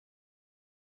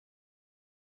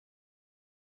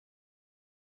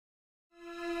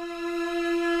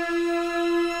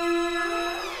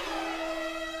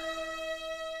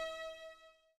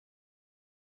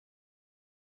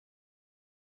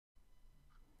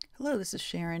Hello, this is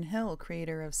Sharon Hill,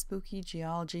 creator of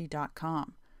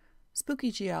SpookyGeology.com. Spooky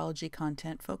Geology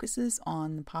content focuses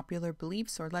on the popular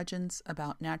beliefs or legends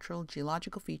about natural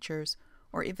geological features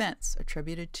or events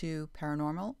attributed to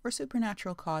paranormal or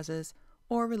supernatural causes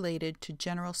or related to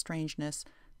general strangeness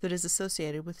that is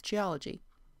associated with geology.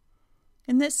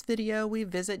 In this video, we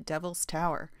visit Devil's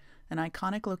Tower, an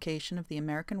iconic location of the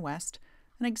American West,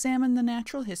 and examine the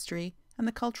natural history and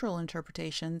the cultural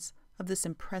interpretations of this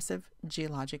impressive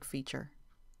geologic feature.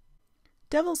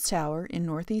 Devil's Tower in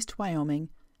northeast Wyoming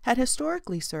had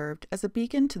historically served as a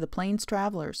beacon to the plains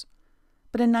travelers,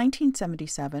 but in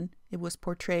 1977 it was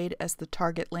portrayed as the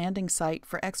target landing site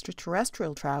for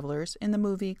extraterrestrial travelers in the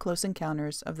movie Close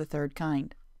Encounters of the Third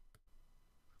Kind.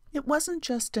 It wasn't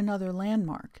just another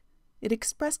landmark. It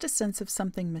expressed a sense of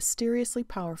something mysteriously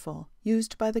powerful,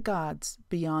 used by the gods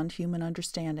beyond human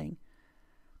understanding.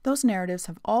 Those narratives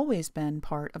have always been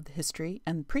part of the history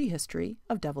and prehistory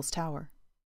of Devil's Tower.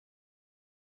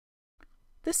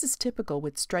 This is typical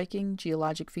with striking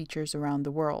geologic features around the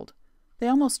world. They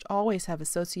almost always have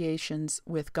associations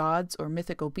with gods or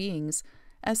mythical beings,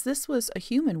 as this was a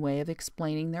human way of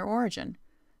explaining their origin.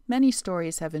 Many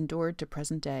stories have endured to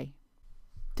present day.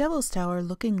 Devil's Tower,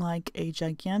 looking like a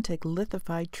gigantic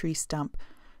lithified tree stump,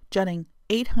 jutting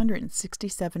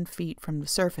 867 feet from the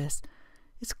surface,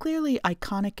 is clearly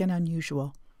iconic and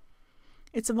unusual.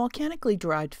 It's a volcanically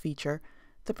derived feature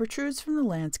that protrudes from the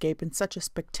landscape in such a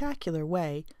spectacular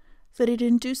way that it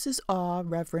induces awe,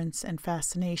 reverence, and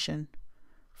fascination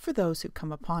for those who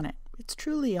come upon it. It's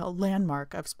truly a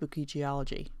landmark of spooky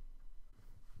geology.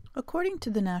 According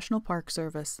to the National Park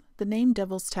Service, the name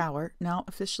Devil's Tower, now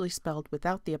officially spelled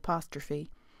without the apostrophe,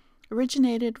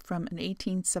 originated from an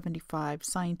 1875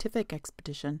 scientific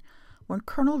expedition when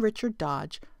Colonel Richard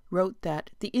Dodge wrote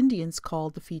that the Indians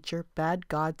called the feature Bad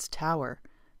God's Tower,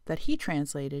 that he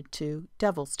translated to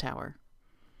Devil's Tower.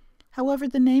 However,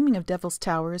 the naming of Devil's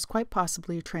Tower is quite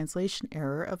possibly a translation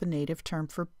error of a native term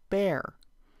for bear.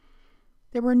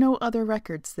 There were no other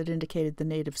records that indicated the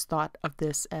natives thought of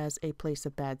this as a place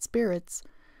of bad spirits,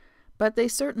 but they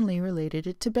certainly related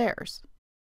it to bears.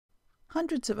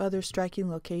 Hundreds of other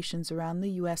striking locations around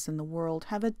the U.S. and the world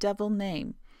have a devil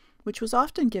name, which was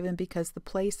often given because the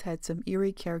place had some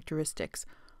eerie characteristics,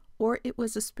 or it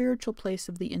was a spiritual place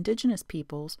of the indigenous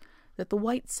peoples that the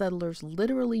white settlers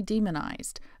literally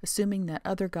demonized, assuming that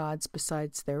other gods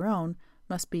besides their own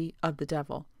must be of the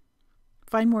devil.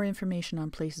 Find more information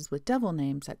on places with devil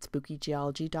names at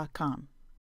spookygeology.com.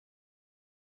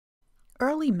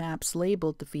 Early maps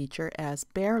labeled the feature as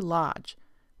Bear Lodge,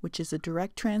 which is a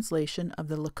direct translation of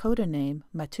the Lakota name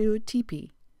Matu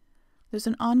Tipi. There's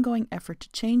an ongoing effort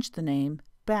to change the name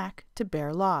back to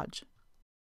Bear Lodge.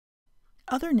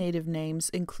 Other native names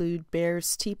include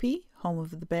Bear's Teepee, home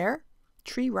of the bear,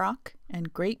 Tree Rock,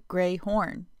 and Great Gray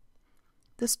Horn.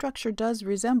 The structure does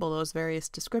resemble those various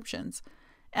descriptions,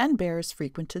 and bears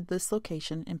frequented this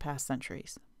location in past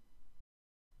centuries.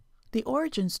 The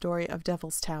origin story of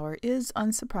Devil's Tower is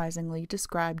unsurprisingly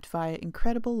described via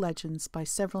incredible legends by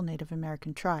several Native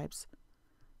American tribes.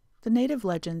 The native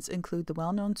legends include the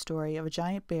well-known story of a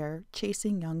giant bear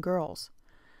chasing young girls.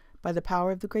 By the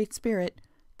power of the Great Spirit,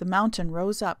 the mountain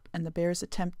rose up, and the bear's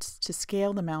attempts to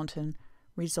scale the mountain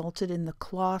resulted in the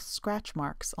claw scratch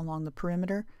marks along the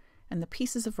perimeter and the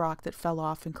pieces of rock that fell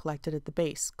off and collected at the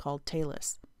base, called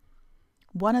talus.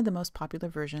 One of the most popular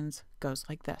versions goes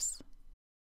like this.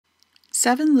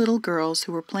 7 little girls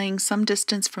who were playing some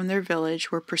distance from their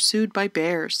village were pursued by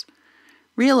bears.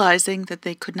 Realizing that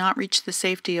they could not reach the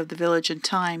safety of the village in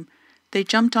time, they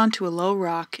jumped onto a low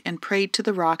rock and prayed to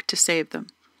the rock to save them.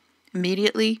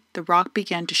 Immediately, the rock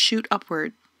began to shoot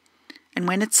upward, and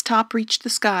when its top reached the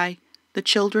sky, the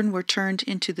children were turned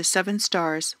into the 7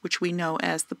 stars, which we know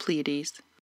as the Pleiades.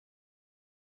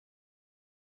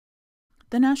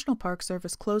 The National Park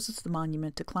Service closes the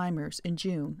monument to climbers in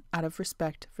June out of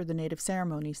respect for the native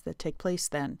ceremonies that take place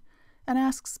then, and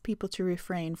asks people to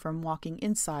refrain from walking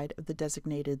inside of the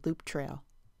designated loop trail.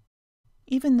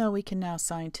 Even though we can now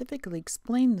scientifically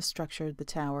explain the structure of the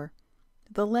tower,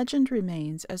 the legend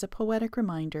remains as a poetic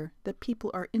reminder that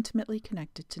people are intimately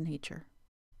connected to nature.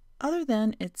 Other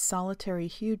than its solitary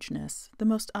hugeness, the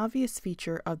most obvious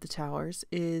feature of the towers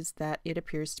is that it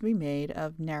appears to be made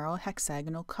of narrow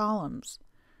hexagonal columns.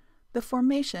 The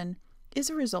formation is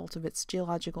a result of its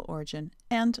geological origin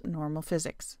and normal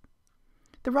physics.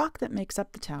 The rock that makes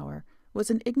up the tower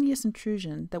was an igneous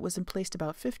intrusion that was emplaced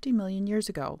about 50 million years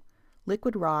ago,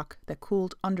 liquid rock that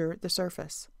cooled under the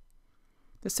surface.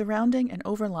 The surrounding and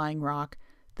overlying rock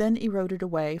then eroded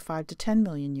away 5 to 10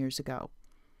 million years ago.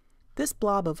 This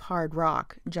blob of hard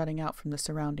rock, jutting out from the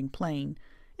surrounding plain,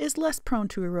 is less prone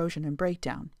to erosion and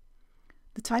breakdown.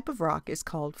 The type of rock is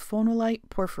called phonolite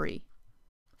porphyry.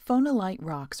 Phonolite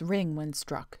rocks ring when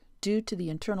struck due to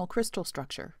the internal crystal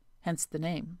structure, hence the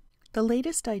name. The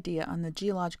latest idea on the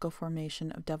geological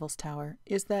formation of Devil's Tower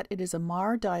is that it is a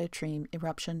Mar diatreme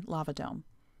eruption lava dome,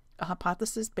 a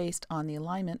hypothesis based on the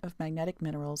alignment of magnetic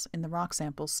minerals in the rock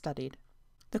samples studied.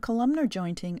 The columnar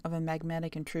jointing of a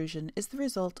magmatic intrusion is the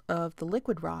result of the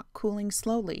liquid rock cooling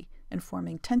slowly and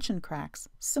forming tension cracks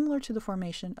similar to the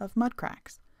formation of mud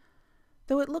cracks.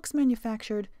 Though it looks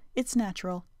manufactured, it's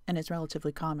natural and is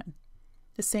relatively common.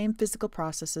 The same physical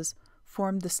processes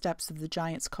formed the steps of the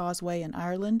Giant's Causeway in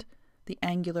Ireland, the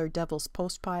angular Devil's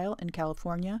Postpile in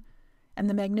California, and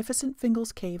the magnificent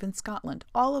Fingal's Cave in Scotland,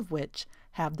 all of which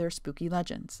have their spooky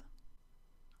legends.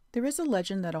 There is a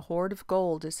legend that a hoard of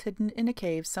gold is hidden in a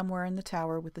cave somewhere in the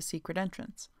tower with a secret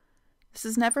entrance. This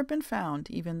has never been found,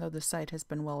 even though the site has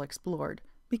been well explored,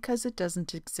 because it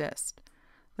doesn't exist.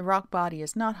 The rock body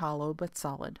is not hollow, but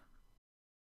solid.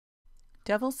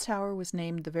 Devil's Tower was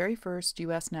named the very first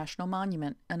U.S. national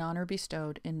monument, an honor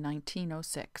bestowed in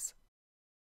 1906.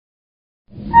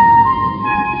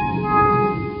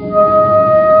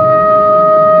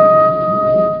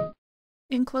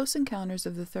 In Close Encounters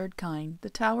of the Third Kind, the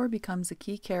tower becomes a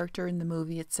key character in the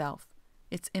movie itself.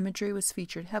 Its imagery was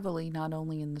featured heavily not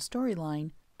only in the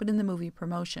storyline, but in the movie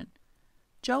promotion.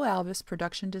 Joe Alvis,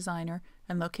 production designer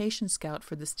and location scout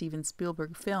for the Steven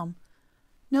Spielberg film,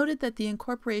 noted that the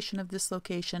incorporation of this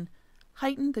location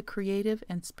heightened the creative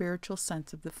and spiritual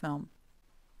sense of the film.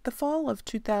 The fall of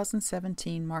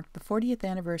 2017 marked the 40th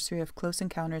anniversary of Close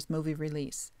Encounters movie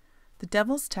release. The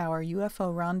Devil's Tower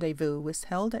UFO Rendezvous was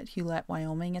held at Hulett,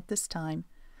 Wyoming at this time,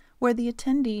 where the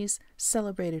attendees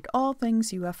celebrated all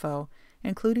things UFO,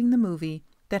 including the movie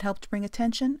that helped bring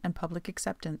attention and public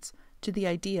acceptance to the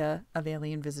idea of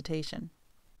alien visitation.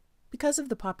 Because of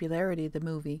the popularity of the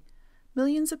movie,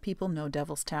 millions of people know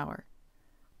Devil's Tower,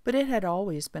 but it had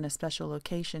always been a special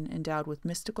location endowed with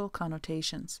mystical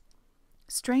connotations.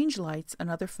 Strange lights and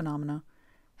other phenomena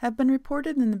have been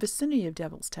reported in the vicinity of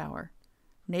Devil's Tower.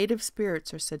 Native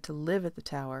spirits are said to live at the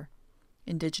tower.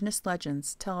 Indigenous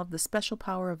legends tell of the special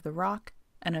power of the rock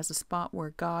and as a spot where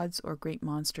gods or great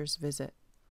monsters visit.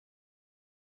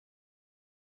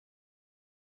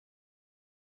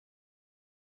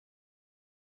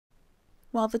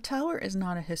 While the tower is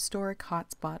not a historic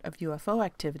hotspot of UFO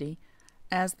activity,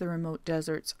 as the remote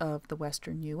deserts of the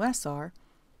western U.S. are,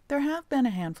 there have been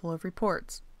a handful of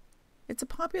reports. It's a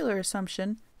popular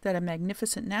assumption that a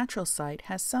magnificent natural site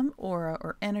has some aura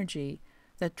or energy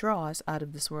that draws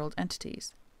out-of-this-world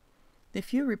entities. The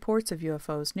few reports of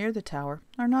UFOs near the tower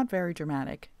are not very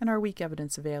dramatic and are weak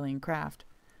evidence of alien craft,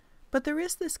 but there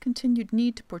is this continued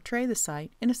need to portray the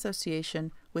site in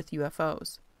association with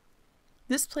UFOs.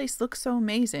 This place looks so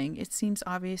amazing, it seems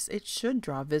obvious it should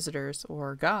draw visitors,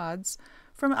 or gods,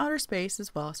 from outer space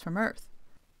as well as from Earth.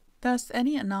 Thus,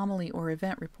 any anomaly or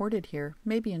event reported here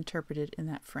may be interpreted in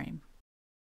that frame.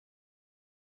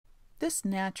 This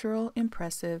natural,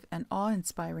 impressive, and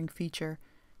awe-inspiring feature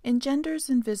engenders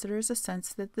in visitors a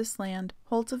sense that this land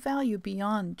holds a value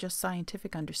beyond just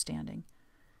scientific understanding.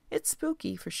 It's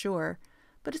spooky, for sure,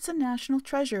 but it's a national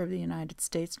treasure of the United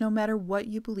States no matter what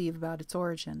you believe about its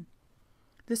origin.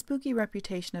 The spooky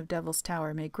reputation of Devil's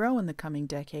Tower may grow in the coming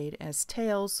decade as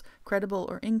tales, credible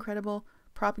or incredible,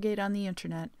 propagate on the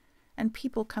internet, and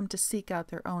people come to seek out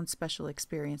their own special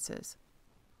experiences.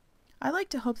 I like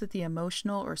to hope that the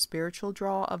emotional or spiritual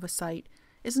draw of a site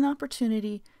is an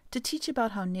opportunity to teach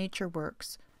about how nature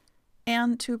works,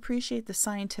 and to appreciate the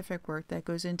scientific work that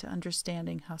goes into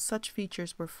understanding how such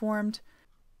features were formed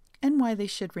and why they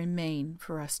should remain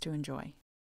for us to enjoy.